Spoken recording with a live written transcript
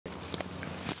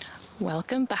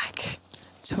Welcome back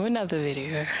to another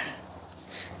video.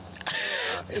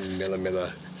 In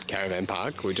Melbourne Caravan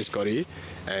Park, we just got here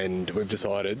and we've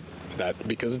decided that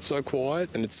because it's so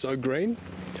quiet and it's so green,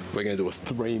 we're going to do a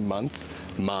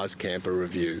 3-month Mars camper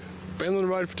review. Been on the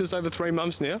road for just over 3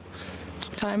 months now.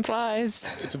 Time flies.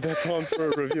 It's about time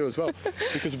for a review as well,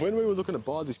 because when we were looking to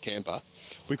buy this camper,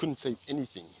 we couldn't see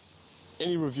anything.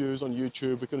 Any reviews on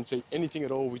YouTube, we couldn't see anything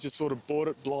at all. We just sort of bought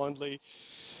it blindly.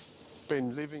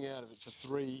 Been living out of it for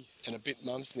 3 and a bit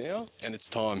months now, and it's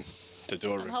time to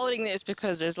do a review. I'm holding this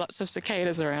because there's lots of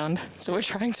cicadas around, so we're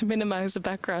trying to minimize the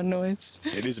background noise.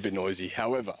 It is a bit noisy,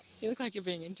 however... You look like you're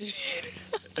being interviewed.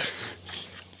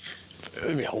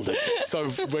 Let me hold it. So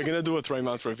we're going to do a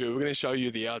 3-month review. We're going to show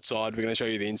you the outside, we're going to show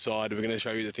you the inside, we're going to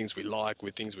show you the things we like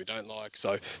with things we don't like.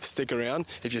 So stick around.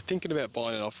 If you're thinking about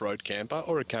buying an off-road camper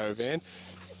or a caravan,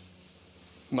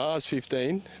 Mars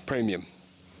 15 Premium,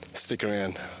 stick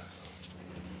around.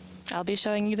 I'll be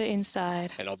showing you the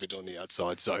inside. And I'll be doing the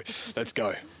outside, so let's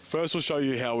go. First we'll show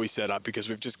you how we set up, because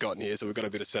we've just gotten here, so we've got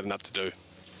a bit of setting up to do.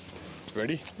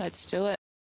 Ready? Let's do it.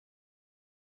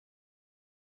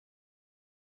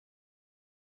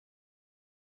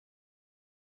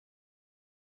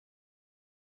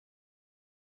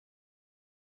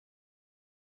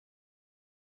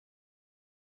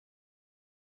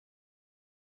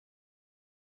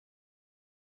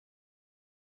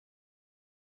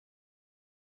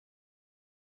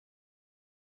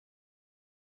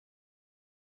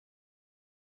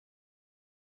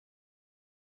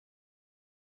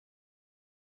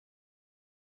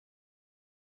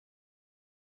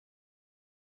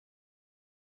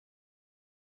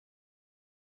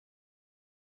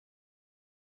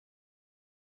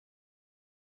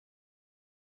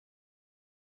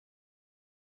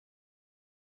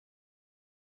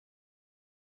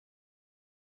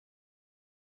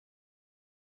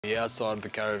 The outside of the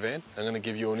caravan. I'm going to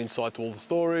give you an insight to all the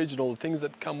storage and all the things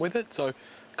that come with it, so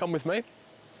come with me.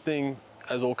 Thing,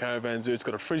 as all caravans do, it's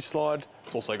got a fridge slide.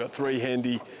 It's also got 3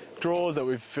 handy drawers that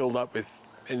we've filled up with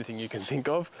anything you can think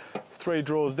of. 3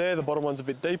 drawers there, the bottom one's a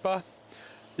bit deeper.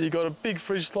 You've got a big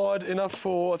fridge slide, enough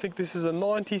for, I think this is a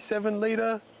 97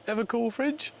 litre Evercool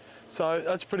fridge. So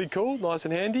that's pretty cool, nice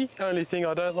and handy. Only thing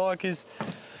I don't like is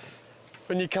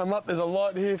when you come up, there's a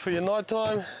light here for your night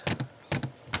time.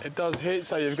 It does hit,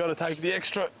 so you've got to take the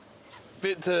extra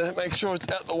bit to make sure it's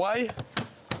out the way.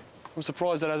 I'm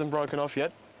surprised that hasn't broken off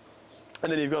yet.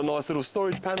 And then you've got a nice little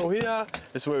storage panel here.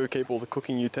 This is where we keep all the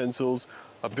cooking utensils.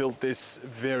 I built this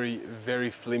very, very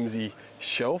flimsy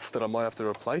shelf that I might have to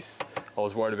replace. I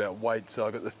was worried about weight, so I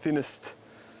got the thinnest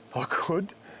I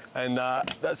could. And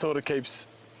that sort of keeps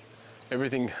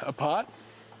everything apart.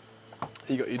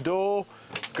 You got your door.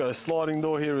 You've got a sliding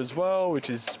door here as well, which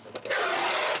is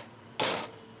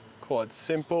quite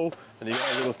simple, and you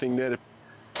got a little thing there to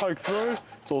poke through.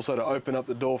 It's also to open up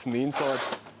the door from the inside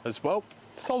as well.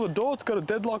 Solid door, it's got a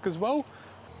deadlock as well.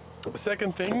 The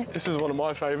second thing, this is one of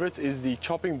my favourites, is the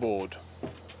chopping board.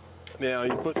 Now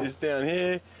you put this down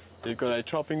here, you've got a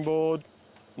chopping board,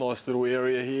 nice little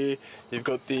area here. You've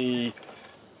got the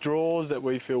drawers that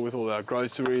we fill with all our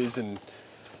groceries and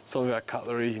some of our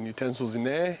cutlery and utensils in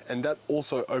there, and that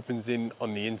also opens in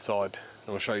on the inside.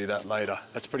 And I'll show you that later.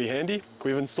 That's pretty handy.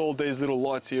 We've installed these little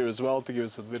lights here as well to give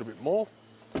us a little bit more.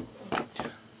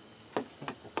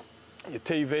 Your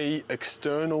TV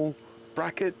external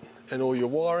bracket and all your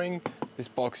wiring. This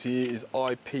box here is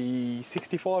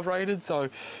IP65 rated, so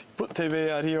put the TV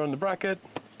out here on the bracket.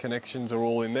 Connections are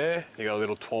all in there. You got a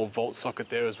little 12-volt socket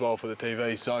there as well for the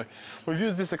TV. So we've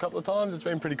used this a couple of times. It's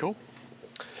been pretty cool.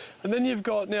 And then you've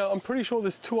got, now I'm pretty sure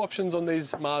there's 2 options on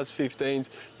these Mars 15s.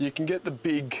 You can get the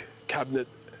big cabinet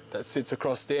that sits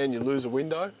across there and you lose a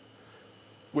window.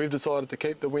 We've decided to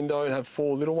keep the window and have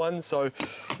 4 little ones. So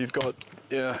you've got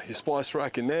your spice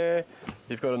rack in there.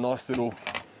 You've got a nice little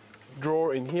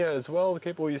drawer in here as well to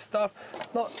keep all your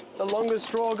stuff. Not the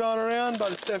longest drawer going around,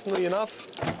 but it's definitely enough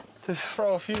to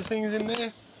throw a few things in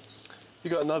there.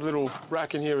 You've got another little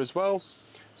rack in here as well.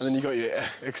 And then you've got your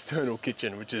external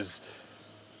kitchen, which is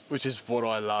what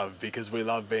I love, because we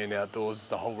love being outdoors. It's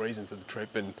the whole reason for the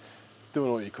trip, and doing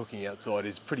all your cooking outside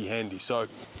is pretty handy. So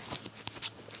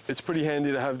it's pretty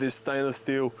handy to have this stainless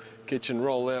steel kitchen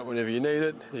roll out whenever you need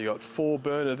it. You got 4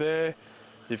 burner there.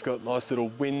 You've got nice little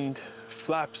wind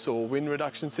flaps or wind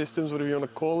reduction systems, whatever you want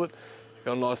to call it. You've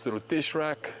got a nice little dish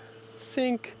rack,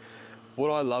 sink.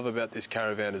 What I love about this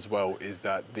caravan as well is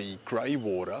that the grey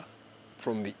water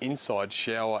from the inside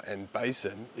shower and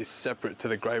basin is separate to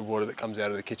the grey water that comes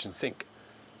out of the kitchen sink.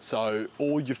 So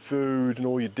all your food and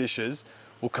all your dishes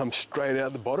will come straight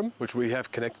out the bottom, which we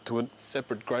have connected to a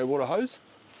separate grey water hose.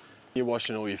 You're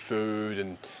washing all your food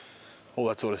and all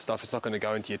that sort of stuff. It's not going to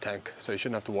go into your tank, so you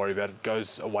shouldn't have to worry about it. It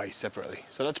goes away separately.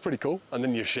 So that's pretty cool. And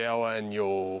then your shower and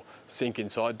your sink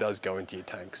inside does go into your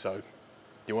tank. So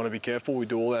you want to be careful. We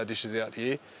do all our dishes out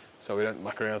here, so we don't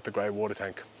muck around with the grey water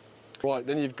tank. Right,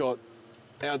 then you've got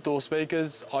outdoor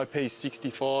speakers,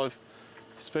 IP65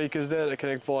 speakers there that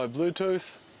connect via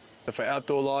Bluetooth. So for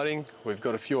outdoor lighting, we've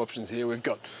got a few options here. We've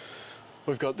got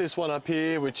this one up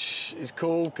here, which is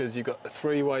cool because you've got a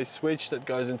 3-way switch that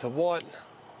goes into white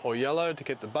or yellow to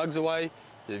keep the bugs away.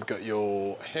 You've got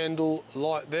your handle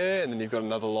light there, and then you've got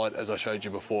another light, as I showed you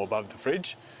before, above the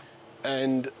fridge.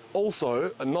 And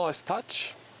also a nice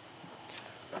touch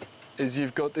is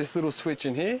you've got this little switch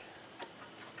in here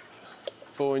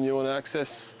for when you want to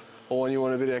access or when you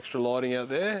want a bit of extra lighting out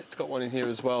there. It's got one in here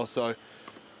as well, so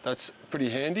that's pretty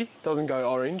handy. Doesn't go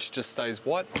orange, just stays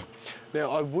white. Now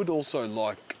I would also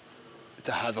like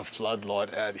to have a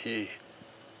floodlight out here,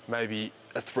 maybe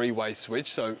a 3-way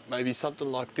switch, so maybe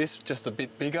something like this, just a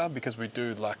bit bigger, because we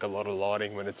do lack a lot of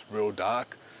lighting when it's real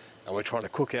dark and we're trying to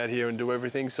cook out here and do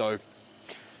everything. So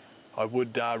I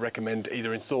would recommend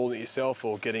either installing it yourself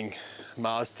or getting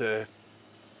Mars to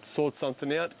sort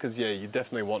something out, because yeah, you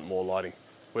definitely want more lighting.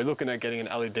 We're looking at getting an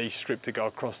LED strip to go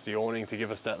across the awning to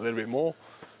give us that little bit more,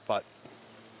 but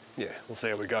yeah, we'll see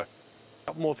how we go. A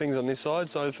couple more things on this side.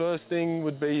 So the first thing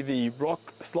would be the rock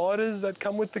sliders that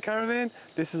come with the caravan.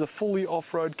 This is a fully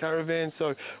off-road caravan,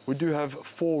 so we do have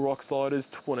 4 rock sliders,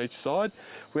 2 on each side.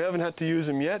 We haven't had to use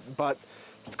them yet, but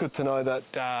it's good to know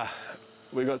that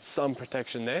we got some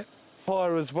protection there.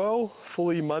 Tyre as well,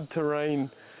 fully mud terrain.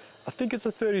 I think it's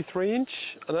a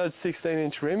 33-inch. I know it's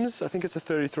 16-inch rims. I think it's a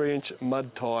 33-inch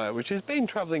mud tyre, which has been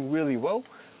travelling really well.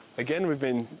 Again, we've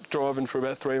been driving for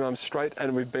about 3 months straight,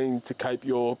 and we've been to Cape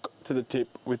York to the tip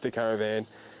with the caravan,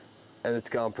 and it's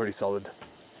going pretty solid.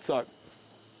 So,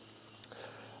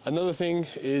 another thing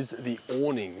is the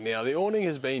awning. Now, the awning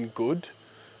has been good.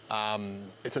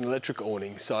 It's an electric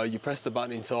awning, so you press the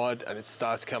button inside and it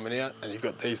starts coming out, and you've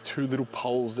got these 2 little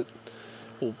poles that,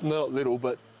 well, not little,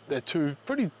 but they're 2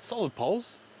 pretty solid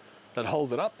poles that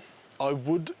hold it up. I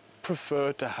would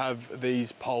prefer to have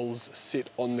these poles sit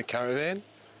on the caravan,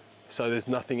 so there's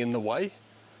nothing in the way.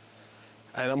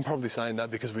 And I'm probably saying that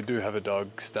because we do have a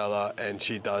dog, Stella, and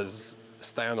she does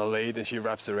stay on the lead and she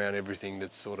wraps around everything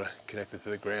that's sort of connected to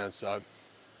the ground. So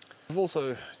I've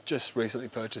also just recently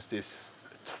purchased this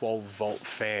 12-volt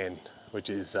fan, which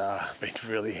has been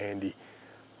really handy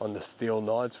on the still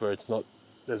nights where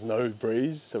there's no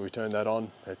breeze, so we turn that on.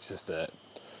 It's just a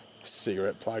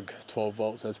cigarette plug, 12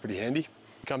 volts, so that's pretty handy.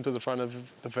 Come to the front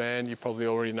of the van, you probably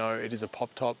already know it is a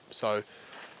pop top, so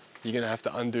you're going to have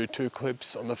to undo 2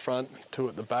 clips on the front, 2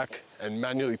 at the back, and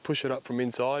manually push it up from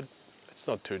inside. It's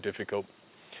not too difficult.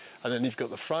 And then you've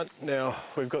got the front. Now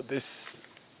we've got this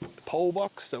pole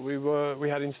box that we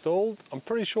had installed. I'm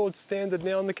pretty sure it's standard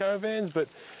now in the caravans, but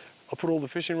I put all the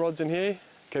fishing rods in here,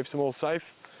 keeps them all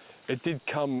safe. It did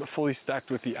come fully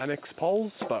stacked with the annex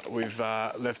poles, but we've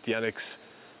left the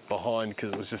annex behind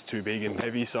because it was just too big and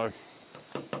heavy. So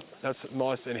that's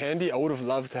nice and handy. I would have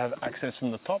loved to have access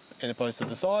from the top and opposed to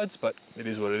the sides, but it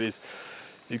is what it is.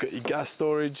 You've got your gas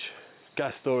storage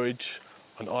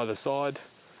on either side,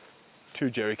 2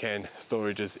 jerry can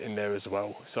storages in there as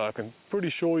well. So I'm pretty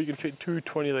sure you can fit 2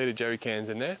 20-litre jerry cans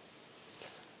in there.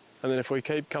 And then if we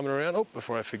keep coming around, oh,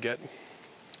 before I forget,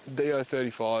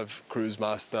 DO35 Cruise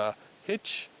Master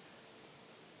hitch,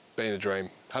 been a dream.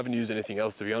 Haven't used anything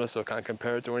else, to be honest, so I can't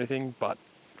compare it to anything, but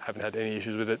haven't had any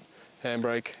issues with it.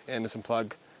 Handbrake, Anderson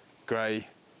plug, grey,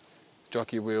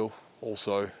 jockey wheel,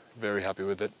 also very happy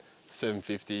with it.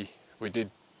 750. We did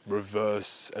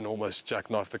reverse and almost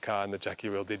jackknife the car, and the jockey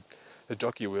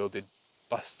wheel did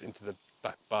bust into the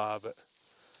back bar, but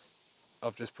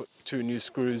I've just put 2 new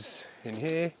screws in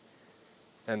here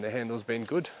and the handle's been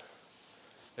good.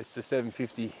 It's the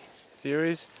 750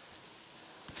 series.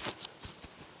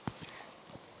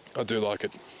 I do like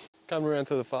it. Come around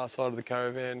to the far side of the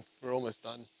caravan, we're almost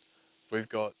done. We've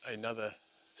got another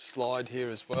slide here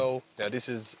as well. Now this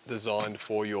is designed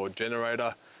for your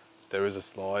generator. There is a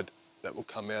slide that will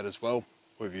come out as well.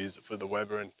 We've used it for the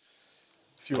Weber and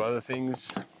a few other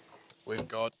things. We've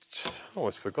got, I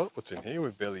almost forgot what's in here,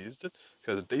 we've barely used it,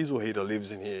 because the diesel heater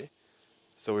lives in here.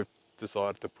 So we've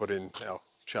decided to put in our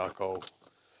charcoal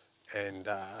and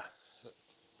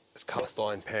this cast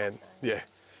iron pan. Yeah.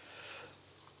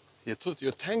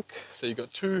 Your tank, so you've got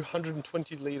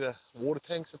 220 litre water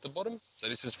tanks at the bottom. So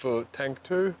this is for tank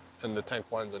 2 and the tank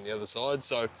 1's on the other side.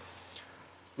 So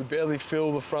we barely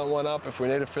fill the front one up. If we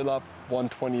need to fill up,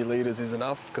 120 litres is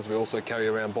enough, because we also carry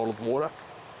around bottled water.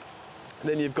 And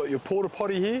then you've got your porta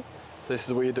potty here. This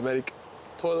is where your Dometic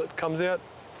toilet comes out.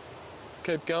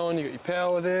 keep going, you got your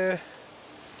power there,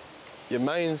 your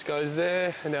mains goes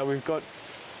there, and now we've got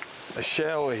a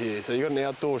shower here. So you've got an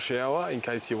outdoor shower in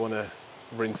case you want to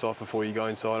rinse off before you go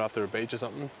inside after a beach or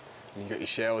something. And you've got your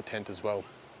shower tent as well.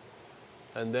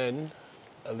 And then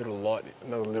a little light,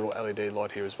 another little LED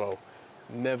light here as well.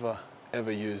 Never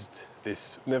ever used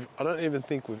this. I don't even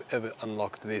think we've ever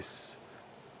unlocked this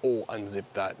or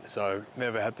unzipped that. So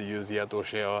never had to use the outdoor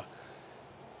shower.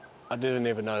 I didn't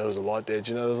even know there was a light there.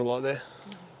 Do you know there was a light there?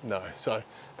 No. So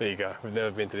there you go. We've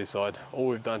never been to this side. All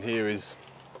we've done here is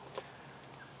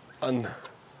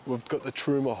we've got the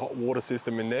Truma hot water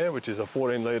system in there, which is a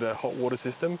 14-litre hot water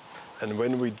system. And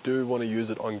when we do want to use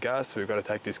it on gas, we've got to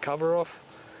take this cover off.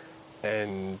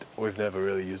 And we've never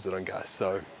really used it on gas.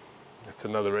 So that's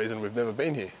another reason we've never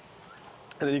been here.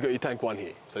 And then you've got your tank one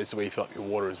here. So this is where you fill up your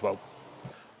water as well.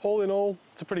 All in all,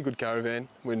 it's a pretty good caravan.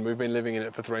 When we've been living in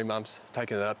it for 3 months,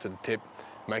 taking it up to the tip,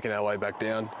 making our way back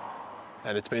down,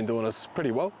 and it's been doing us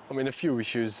pretty well. I mean, a few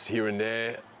issues here and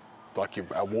there, like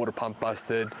our water pump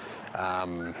busted.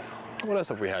 What else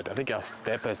have we had? I think our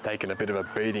step has taken a bit of a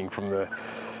beating from the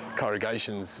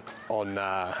corrugations on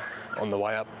the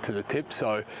way up to the tip.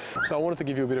 So I wanted to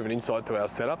give you a bit of an insight to our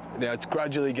setup. Now it's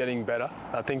gradually getting better.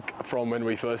 I think from when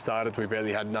we first started, we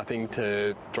barely had nothing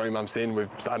to 3 months in, we've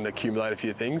started to accumulate a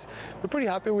few things. We're pretty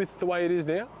happy with the way it is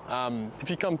now. If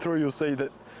you come through, you'll see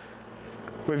that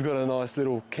we've got a nice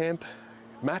little camp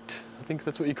mat, I think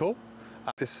that's what you call.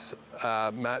 This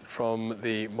mat from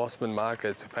the Mossman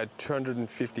markets, we paid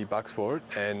 250 bucks for it,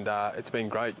 and it's been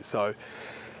great. So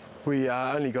we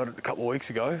only got it a couple of weeks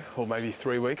ago, or maybe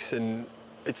 3 weeks, and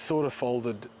it's sort of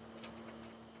folded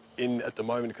in at the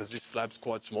moment because this slab's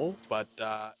quite small. But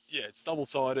yeah, it's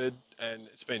double-sided, and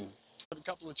it's been a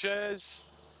couple of chairs,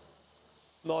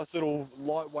 nice little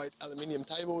lightweight aluminium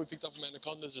table we picked up from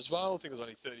Anacondas as well. I think it was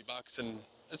only 30 bucks, and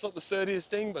it's not the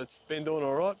sturdiest thing, but it's been doing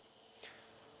all right.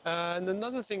 And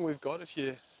another thing we've got, if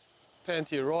you pan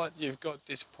to your right, you've got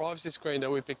this privacy screen that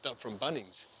we picked up from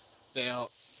Bunnings. Now,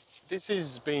 this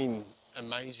has been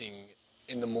amazing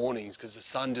in the mornings because the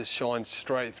sun just shines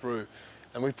straight through.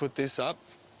 And we put this up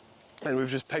and we've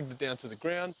just pegged it down to the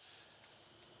ground.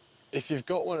 If you've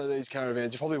got one of these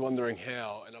caravans, you're probably wondering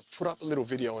how, and I've put up a little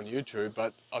video on YouTube,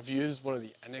 but I've used one of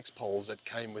the annex poles that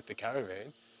came with the caravan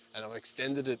and I've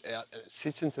extended it out, and it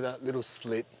sits into that little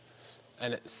slit,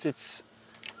 and it sits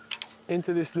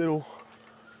into this little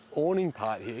awning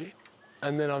part here,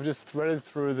 and then I've just threaded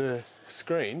through the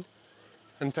screen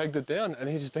and pegged it down, and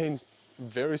he's been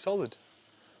very solid,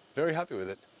 very happy with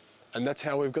it. And that's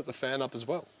how we've got the fan up as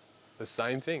well, the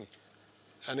same thing.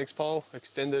 Annex pole,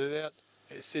 extended it out,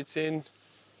 it sits in,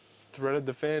 threaded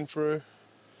the fan through,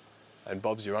 and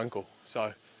Bob's your uncle. So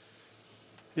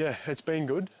yeah, it's been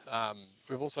good.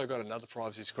 We've also got another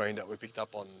privacy screen that we picked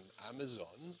up on Amazon,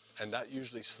 and that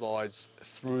usually slides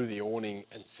through the awning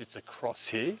and sits across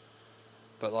here.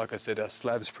 But like I said, our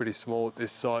slab's pretty small at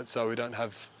this site, so we don't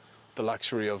have the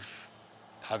luxury of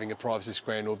having a privacy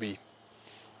screen. Would be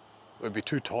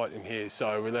too tight in here,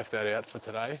 so we left that out for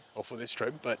today, or for this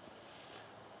trip. But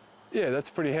yeah, that's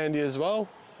pretty handy as well.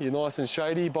 You're nice and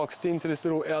shady, boxed into this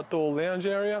little outdoor lounge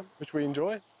area, which we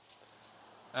enjoy.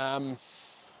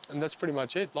 And that's pretty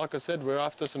much it. Like I said, we're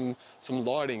after some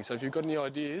lighting, so if you've got any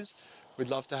ideas, we'd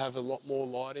love to have a lot more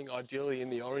lighting, ideally in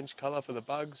the orange colour for the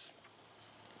bugs.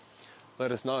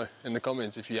 Let us know in the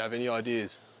comments if you have any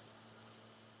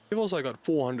ideas. We've also got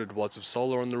 400 watts of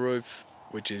solar on the roof,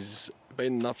 which has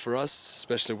been enough for us,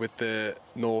 especially with the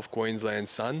North Queensland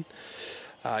sun.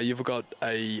 You've got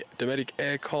a Dometic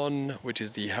aircon, which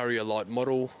is the Harrier Light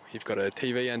model. You've got a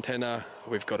TV antenna.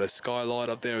 We've got a skylight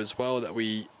up there as well that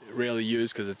we rarely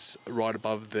use because it's right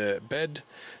above the bed.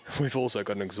 We've also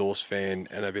got an exhaust fan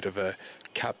and a bit of a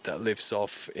cap that lifts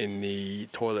off in the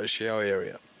toilet shower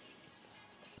area.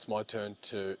 It's my turn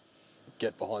to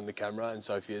get behind the camera, and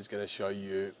Sophia's going to show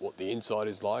you what the inside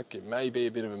is like. It may be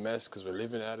a bit of a mess because we're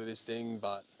living out of this thing,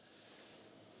 but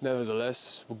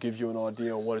nevertheless, we'll give you an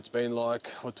idea on what it's been like,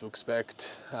 what to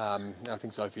expect. I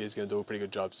think Sophia's going to do a pretty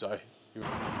good job. So,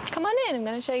 come on in, I'm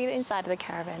going to show you the inside of the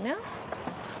caravan now.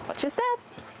 Watch your step.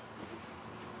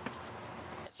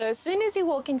 So as soon as you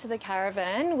walk into the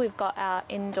caravan, we've got our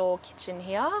indoor kitchen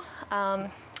here.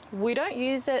 We don't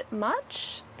use it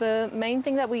much. The main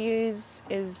thing that we use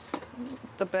is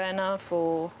the burner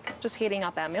for just heating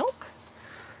up our milk.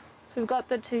 So we've got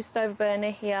the 2-stove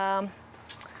burner here.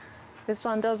 This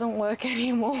one doesn't work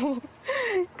anymore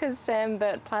because Sam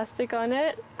burnt plastic on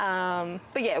it.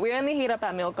 But yeah, we only heat up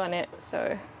our milk on it, so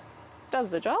it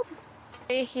does the job.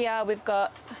 Here we've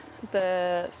got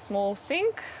the small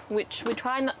sink, which we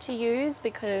try not to use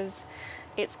because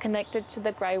it's connected to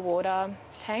the grey water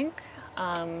tank.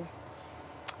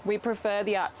 We prefer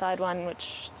the outside one,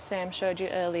 which Sam showed you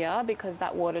earlier, because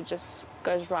that water just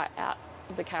goes right out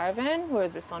of the caravan,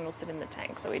 whereas this one will sit in the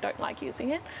tank, so we don't like using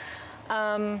it.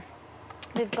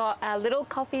 We've got our little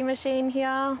coffee machine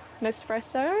here,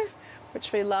 Nespresso,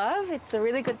 which we love. It's a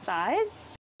really good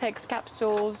size. It takes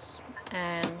capsules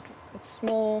and it's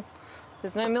small.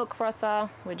 There's no milk frother.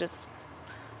 We just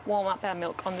warm up our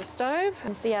milk on the stove.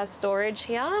 And see our storage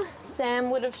here. Sam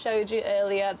would have showed you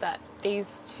earlier that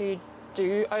these two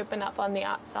do open up on the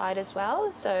outside as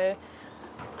well. So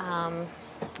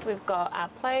we've got our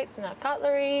plates and our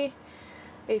cutlery.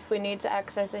 If we need to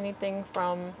access anything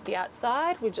from the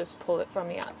outside, we just pull it from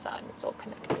the outside and it's all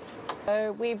connected.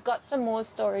 So we've got some more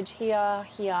storage here,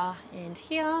 here and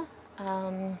here.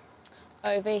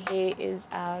 Over here is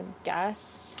our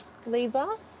gas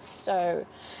lever. So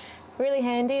really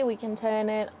handy, we can turn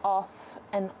it off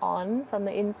and on from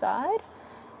the inside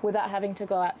without having to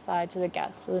go outside to the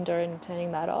gas cylinder and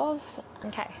turning that off.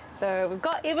 Okay, so we've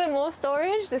got even more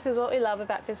storage. This is what we love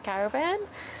about this caravan.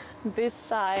 This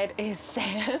side is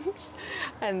Sam's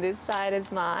and this side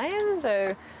is mine.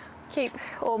 So keep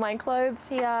all my clothes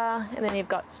here, and then you've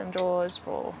got some drawers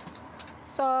for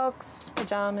socks,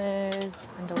 pajamas,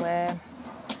 underwear.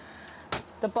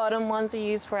 The bottom ones we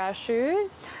use for our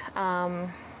shoes.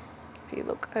 If you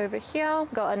look over here,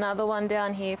 got another one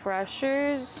down here for our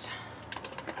shoes.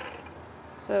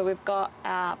 So we've got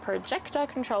our projector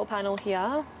control panel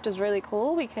here, which is really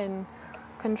cool. We can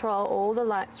control all the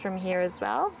lights from here as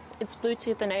well. It's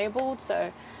Bluetooth enabled,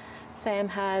 so Sam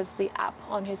has the app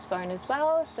on his phone as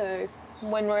well. So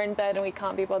when we're in bed and we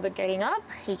can't be bothered getting up,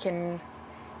 he can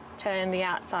turn the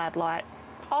outside light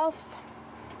off.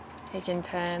 He can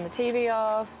turn the TV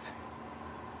off.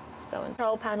 So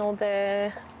control panel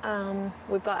there.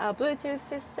 We've got our Bluetooth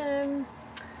system.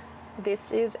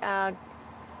 This is our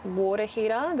water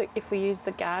heater. If we use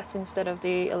the gas instead of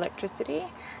the electricity,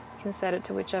 you can set it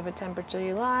to whichever temperature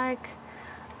you like.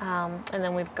 And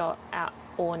then we've got our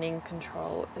awning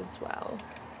control as well.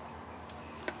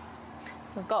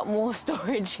 We've got more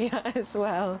storage here as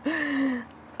well.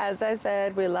 As I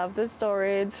said, we love the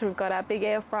storage. We've got our big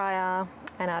air fryer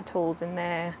and our tools in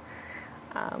there,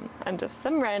 and just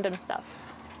some random stuff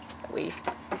that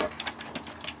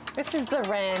this is the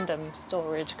random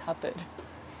storage cupboard.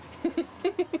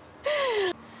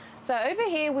 So over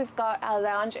here we've got our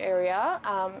lounge area.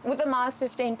 With the Mars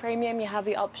 15 Premium, you have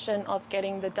the option of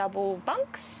getting the double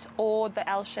bunks or the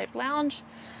L-shaped lounge.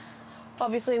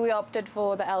 Obviously we opted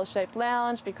for the L-shaped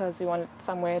lounge because we wanted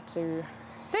somewhere to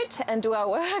sit and do our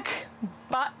work,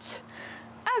 but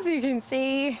as you can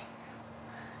see,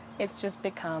 it's just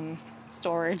become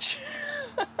storage.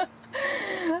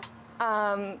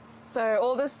 So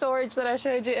all the storage that I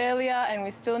showed you earlier, and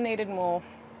we still needed more.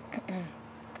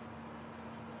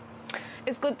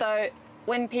 It's good though,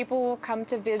 when people come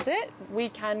to visit, we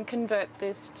can convert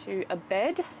this to a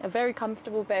bed, a very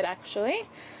comfortable bed actually.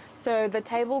 So the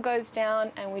table goes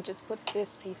down and we just put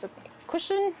this piece of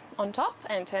cushion on top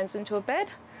and it turns into a bed,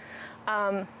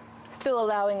 still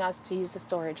allowing us to use the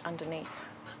storage underneath.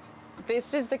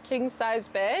 This is the king size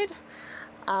bed.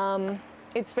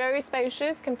 It's very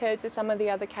spacious compared to some of the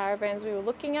other caravans we were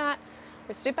looking at.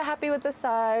 We're super happy with the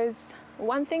size.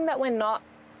 One thing that we're not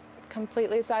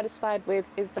completely satisfied with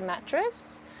is the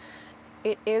mattress.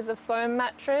 It is a foam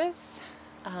mattress,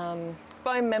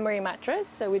 foam memory mattress,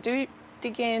 so we do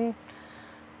dig in.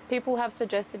 People have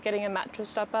suggested getting a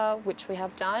mattress topper, which we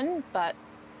have done, but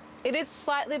it is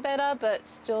slightly better, but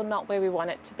still not where we want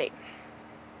it to be.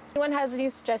 If anyone has any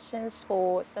suggestions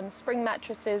for some spring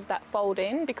mattresses that fold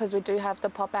in, because we do have the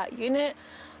pop-out unit,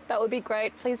 that would be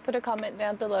great. Please put a comment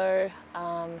down below.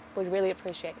 We'd really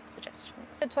appreciate your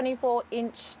suggestions. A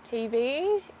 24-inch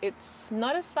TV. It's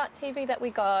not a smart TV that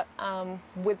we got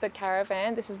with the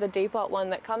caravan. This is the default one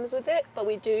that comes with it, but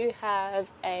we do have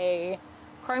a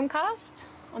Chromecast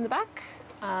on the back,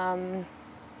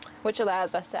 which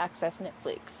allows us to access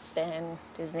Netflix, Stan,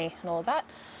 Disney and all that.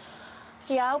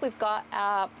 Here we've got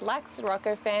our black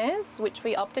Sirocco fans, which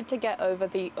we opted to get over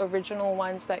the original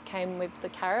ones that came with the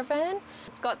caravan.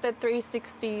 It's got the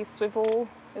 360 swivel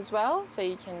as well, so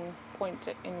you can point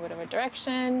it in whatever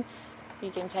direction.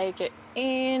 You can take it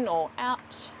in or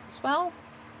out as well.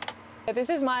 So this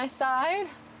is my side.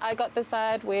 I got the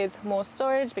side with more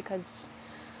storage because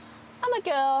I'm a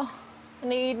girl. I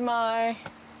need my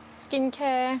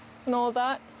skincare and all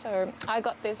that, so I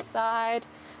got this side.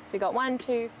 So you've got 1,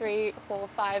 2, 3, 4,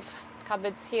 5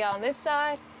 cupboards here on this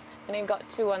side, and you've got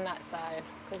 2 on that side,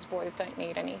 because boys don't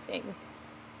need anything.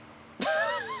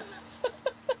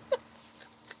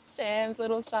 Sam's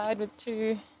little side with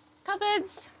 2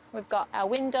 cupboards. We've got our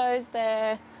windows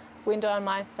there, window on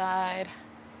my side.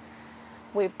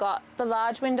 We've got the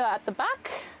large window at the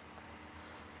back.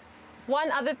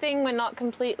 One other thing we're not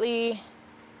completely,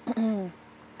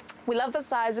 we love the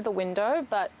size of the window,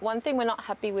 but one thing we're not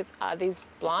happy with are these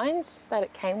blinds that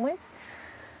it came with.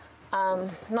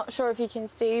 Not sure if you can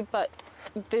see, but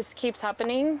this keeps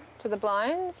happening to the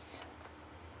blinds.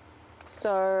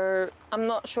 So I'm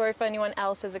not sure if anyone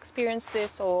else has experienced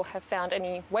this or have found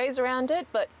any ways around it,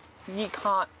 but you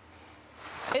can't,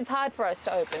 it's hard for us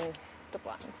to open the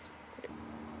blinds.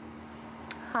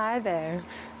 Hi there.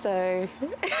 So,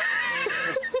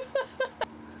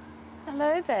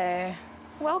 hello there.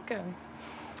 Welcome.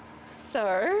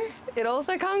 So it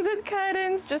also comes with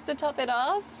curtains just to top it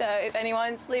off. So if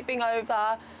anyone's sleeping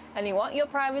over and you want your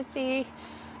privacy,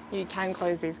 you can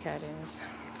close these curtains.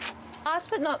 Last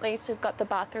but not least, we've got the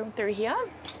bathroom through here.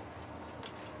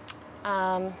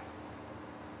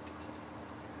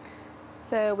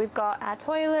 So we've got our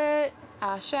toilet,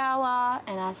 our shower,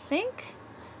 and our sink.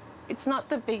 It's not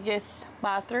the biggest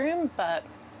bathroom, but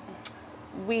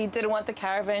we didn't want the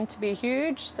caravan to be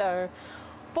huge, so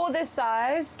for this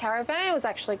size caravan, it was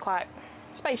actually quite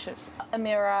spacious. A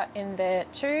mirror in there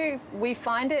too. We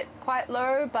find it quite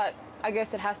low, but I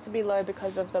guess it has to be low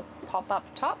because of the pop-up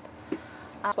top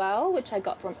as well, which I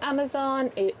got from Amazon.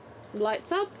 It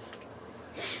lights up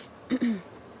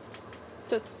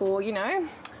just for, you know,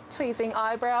 tweezing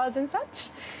eyebrows and such.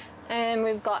 And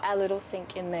we've got our little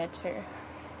sink in there too.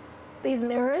 These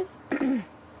mirrors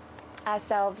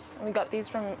ourselves, we got these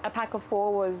from a pack of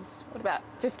 4, was what, about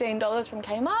 $15 from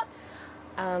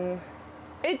Kmart.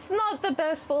 It's not the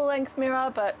best full-length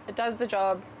mirror, but it does the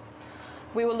job.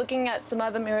 We were looking at some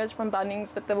other mirrors from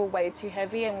Bunnings, but they were way too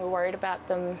heavy and we were worried about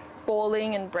them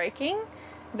falling and breaking.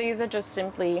 These are just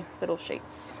simply little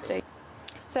sheets.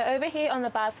 So over here on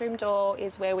the bathroom door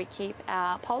is where we keep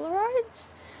our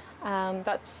Polaroids.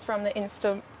 That's from the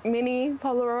Insta Mini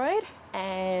Polaroid.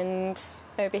 And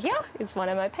over here is one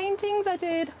of my paintings I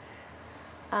did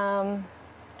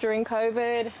during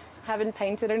COVID. Haven't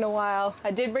painted in a while.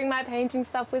 I did bring my painting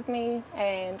stuff with me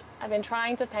and I've been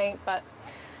trying to paint, but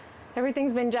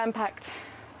everything's been jam-packed.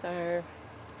 So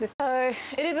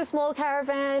it is a small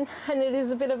caravan and it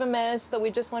is a bit of a mess, but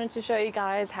we just wanted to show you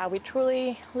guys how we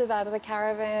truly live out of the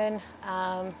caravan.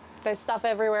 There's stuff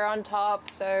everywhere on top,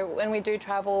 so when we do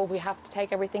travel we have to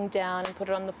take everything down and put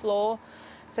it on the floor.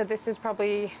 So this is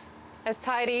probably as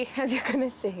tidy as you're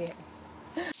gonna see it.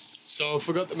 So I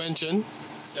forgot to mention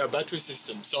our battery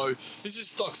system. So this is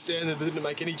stock standard, we didn't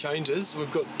make any changes.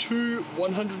 We've got 2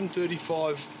 135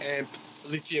 amp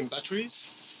lithium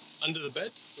batteries under the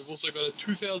bed. We've also got a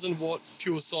 2000 watt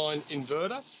pure sine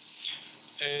inverter,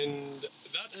 and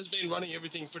that has been running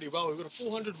everything pretty well. We've got a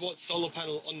 400 watt solar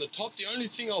panel on the top. The only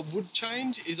thing I would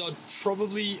change is I'd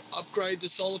probably upgrade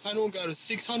the solar panel and go to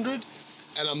 600,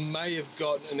 and I may have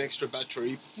got an extra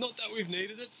battery. Not that we've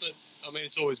needed it, but I mean,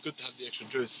 it's always good to have the extra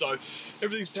juice. So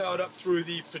everything's powered up through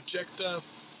the Projector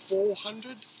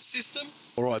 400 system.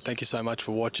 All right, thank you so much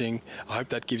for watching. I hope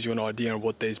that gives you an idea on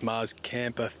what these Mars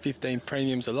Camper 15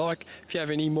 Premiums are like. If you have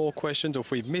any more questions or if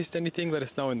we've missed anything, let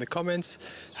us know in the comments.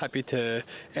 Happy to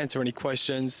answer any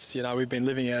questions. You know, we've been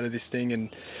living out of this thing,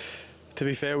 and to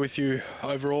be fair with you,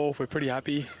 overall, we're pretty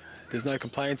happy. There's no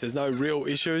complaints, there's no real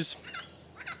issues.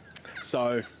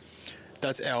 So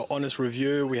that's our honest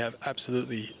review. We have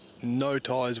absolutely no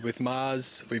ties with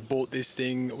Mars. We bought this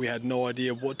thing, we had no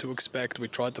idea what to expect. We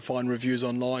tried to find reviews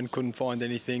online, couldn't find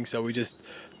anything, so we just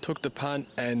took the punt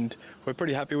and we're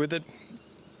pretty happy with it.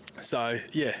 So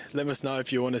yeah, let us know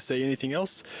if you want to see anything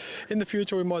else. In the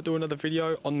future we might do another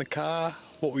video on the car,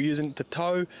 what we're using to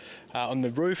tow, on the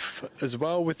roof as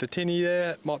well with the tinny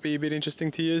there. It might be a bit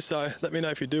interesting to you, so let me know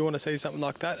if you do want to see something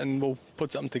like that and we'll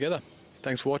put something together.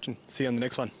 Thanks for watching, see you on the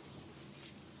next one.